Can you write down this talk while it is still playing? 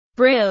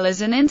Brill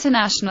is an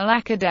international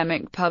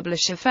academic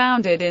publisher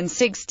founded in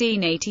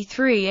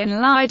 1683 in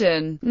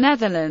Leiden,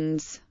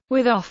 Netherlands.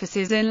 With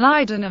offices in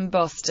Leiden and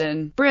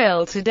Boston,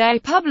 Brill today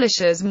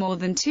publishes more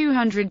than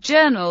 200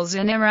 journals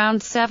and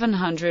around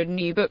 700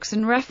 new books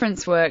and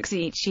reference works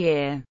each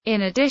year.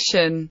 In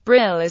addition,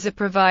 Brill is a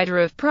provider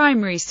of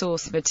primary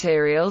source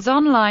materials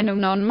online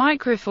and on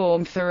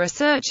microform for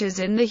researchers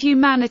in the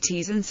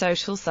humanities and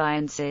social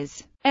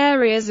sciences.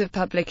 Areas of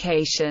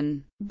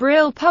publication.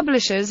 Brill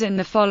publishes in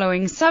the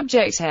following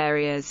subject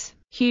areas: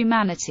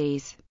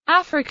 Humanities,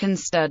 African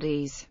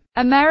Studies,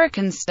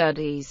 American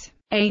Studies,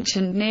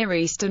 Ancient Near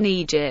East and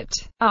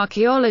Egypt,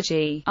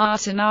 Archaeology,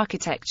 Art and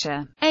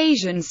Architecture,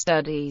 Asian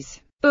Studies,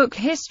 Book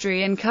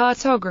History and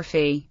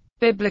Cartography,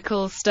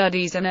 Biblical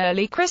Studies and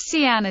Early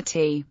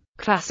Christianity,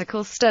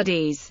 Classical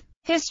Studies,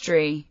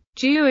 History,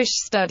 Jewish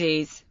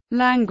Studies,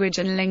 Language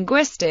and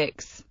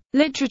Linguistics,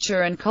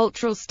 Literature and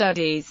Cultural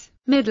Studies,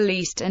 Middle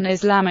East and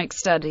Islamic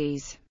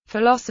Studies,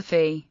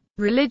 Philosophy,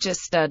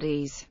 Religious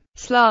Studies,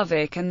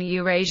 Slavic and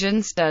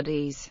Eurasian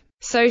Studies,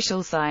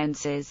 Social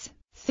Sciences,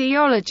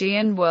 Theology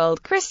and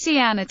World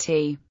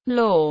Christianity,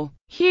 Law,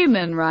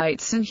 Human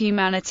Rights and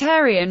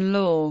Humanitarian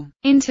Law,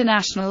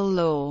 International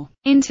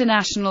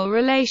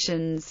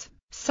Relations,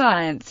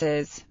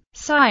 Sciences,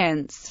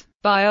 Science,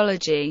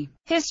 Biology,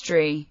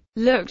 History.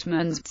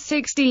 Luchtmann's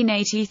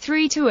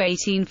 1683 to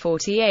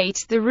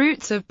 1848. The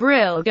roots of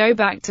Brill go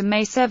back to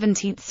May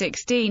 17,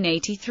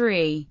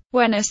 1683,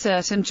 when a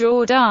certain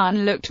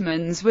Jordan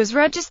Luchtmans was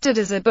registered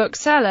as a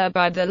bookseller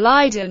by the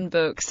Leiden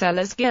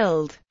Booksellers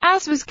Guild.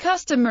 As was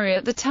customary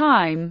at the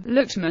time,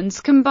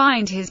 Luchtmans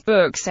combined his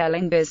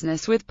book-selling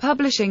business with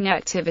publishing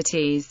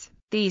activities.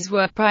 These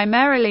were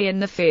primarily in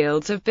the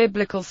fields of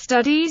biblical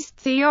studies,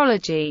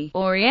 theology,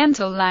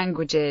 Oriental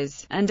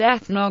languages, and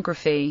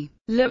ethnography.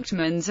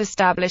 Luchtmans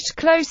established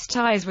close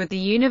ties with the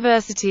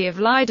University of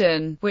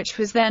Leiden, which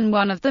was then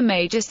one of the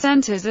major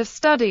centers of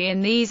study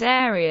in these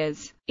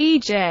areas.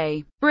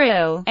 E.J.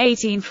 Brill,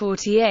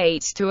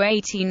 1848 to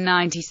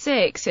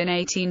 1896. In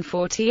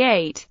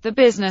 1848, the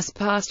business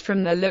passed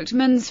from the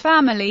Luchtmans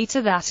family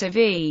to that of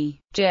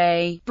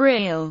E.J.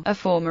 Brill, a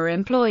former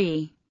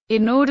employee.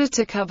 In order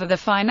to cover the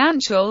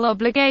financial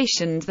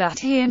obligations that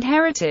he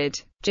inherited,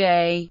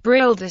 J.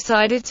 Brill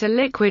decided to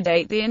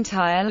liquidate the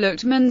entire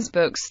Luchtmans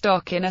book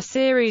stock in a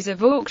series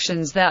of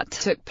auctions that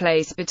took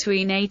place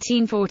between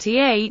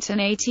 1848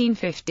 and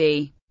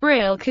 1850.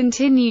 Brill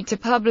continued to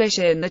publish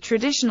in the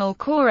traditional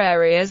core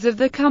areas of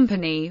the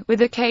company,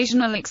 with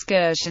occasional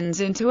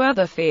excursions into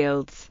other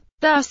fields.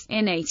 Thus,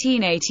 in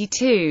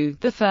 1882,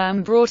 the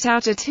firm brought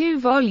out a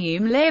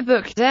 2-volume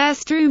Lehrbuch der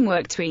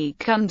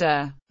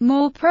Stroomwerktuikunde.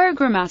 More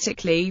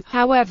programmatically,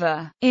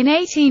 however, in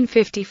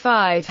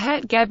 1855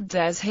 Het Gebt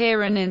des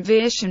Heeren in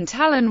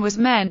Weerschentalen was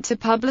meant to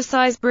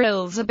publicize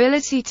Brill's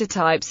ability to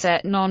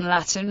typeset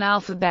non-Latin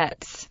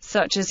alphabets,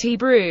 such as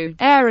Hebrew,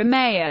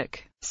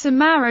 Aramaic,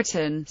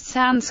 Samaritan,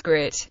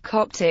 Sanskrit,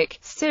 Coptic,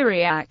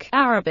 Syriac,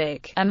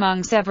 Arabic,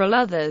 among several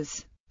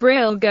others.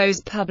 Brill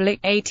goes public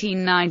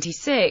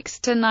 1896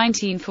 to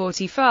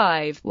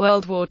 1945.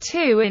 World War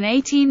II. In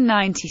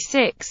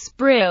 1896,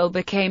 Brill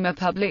became a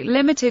public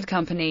limited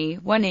company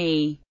when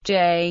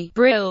E.J.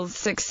 Brill's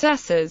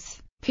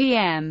successors,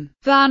 P.M.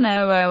 Van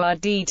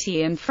Oordt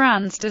and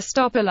Frans de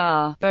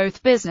Stoppelaar,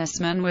 both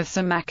businessmen with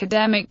some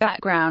academic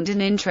background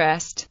and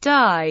interest,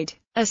 died.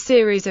 A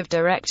series of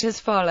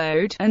directors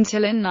followed,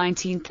 until in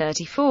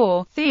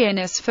 1934,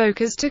 Theonis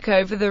Phocas took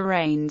over the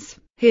reins.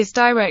 His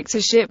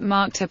directorship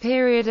marked a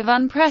period of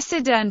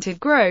unprecedented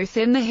growth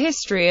in the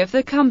history of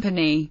the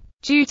company,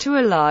 due to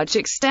a large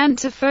extent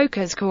to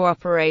Phocas'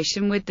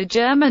 cooperation with the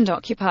German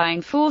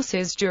occupying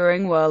forces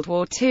during World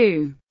War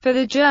II. For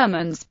the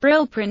Germans,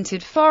 Brill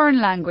printed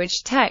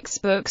foreign-language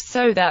textbooks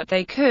so that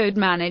they could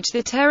manage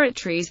the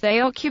territories they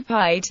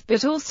occupied,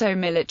 but also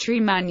military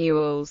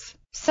manuals,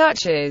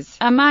 such as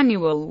a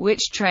manual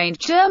which trained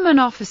German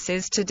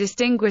officers to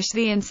distinguish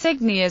the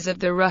insignias of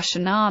the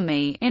Russian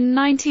army. In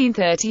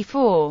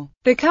 1934,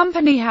 the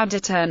company had a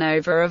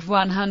turnover of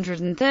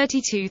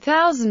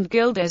 132,000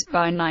 guilders.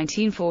 By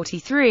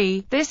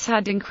 1943, this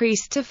had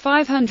increased to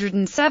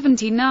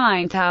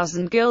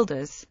 579,000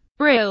 guilders.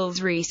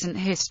 Brill's recent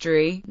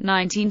history,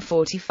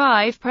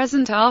 1945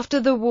 present. After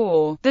the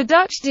war, the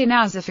Dutch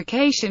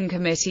Denazification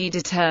Committee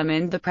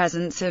determined the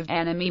presence of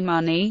enemy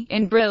money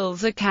in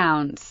Brill's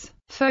accounts.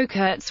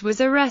 Phocas was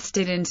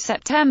arrested in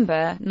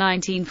September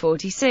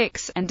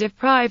 1946 and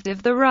deprived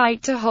of the right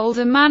to hold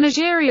a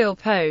managerial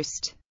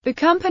post. The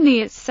company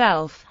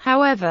itself,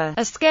 however,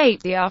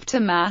 escaped the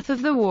aftermath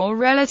of the war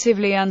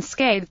relatively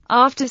unscathed.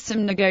 After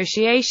some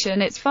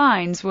negotiation, its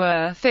fines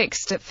were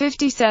fixed at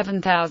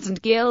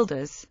 57,000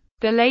 guilders.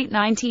 The late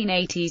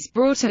 1980s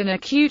brought an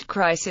acute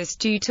crisis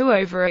due to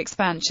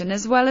overexpansion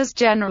as well as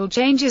general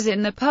changes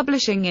in the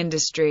publishing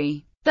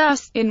industry.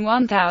 Thus, in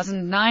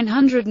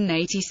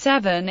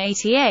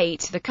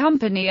 1987–88, the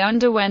company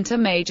underwent a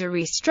major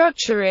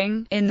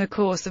restructuring, in the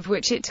course of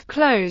which it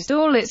closed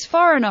all its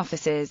foreign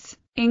offices,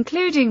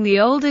 including the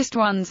oldest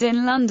ones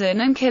in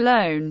London and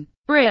Cologne.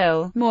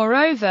 Brill,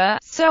 moreover,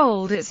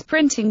 sold its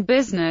printing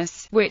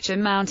business, which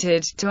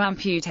amounted to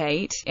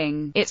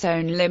amputating its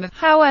own limb.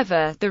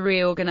 However, the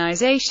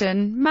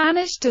reorganization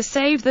managed to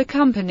save the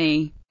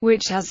company,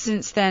 which has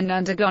since then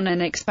undergone an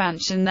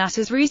expansion that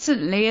as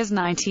recently as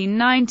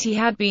 1990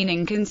 had been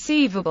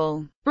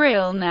inconceivable.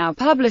 Brill now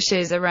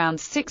publishes around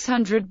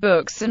 600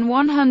 books and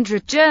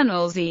 100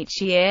 journals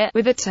each year,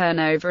 with a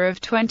turnover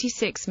of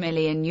 €26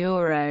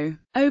 million.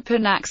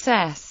 Open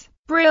access.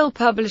 Brill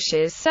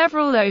publishes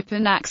several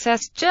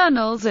open-access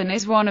journals and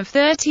is one of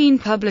 13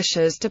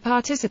 publishers to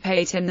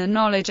participate in the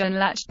Knowledge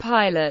Unlatched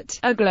pilot,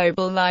 a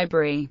global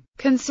library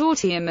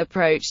consortium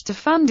approach to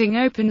funding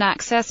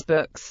open-access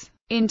books.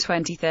 In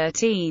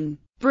 2013,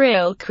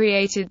 Brill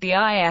created the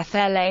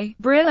IFLA,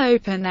 Brill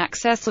Open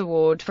Access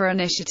Award for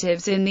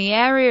initiatives in the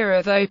area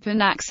of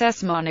open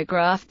access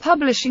monograph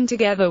publishing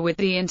together with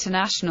the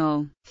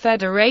International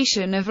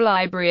Federation of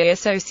Library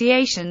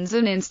Associations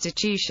and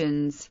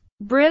Institutions.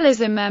 Brill is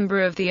a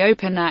member of the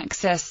Open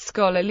Access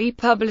Scholarly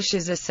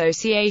Publishers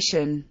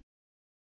Association.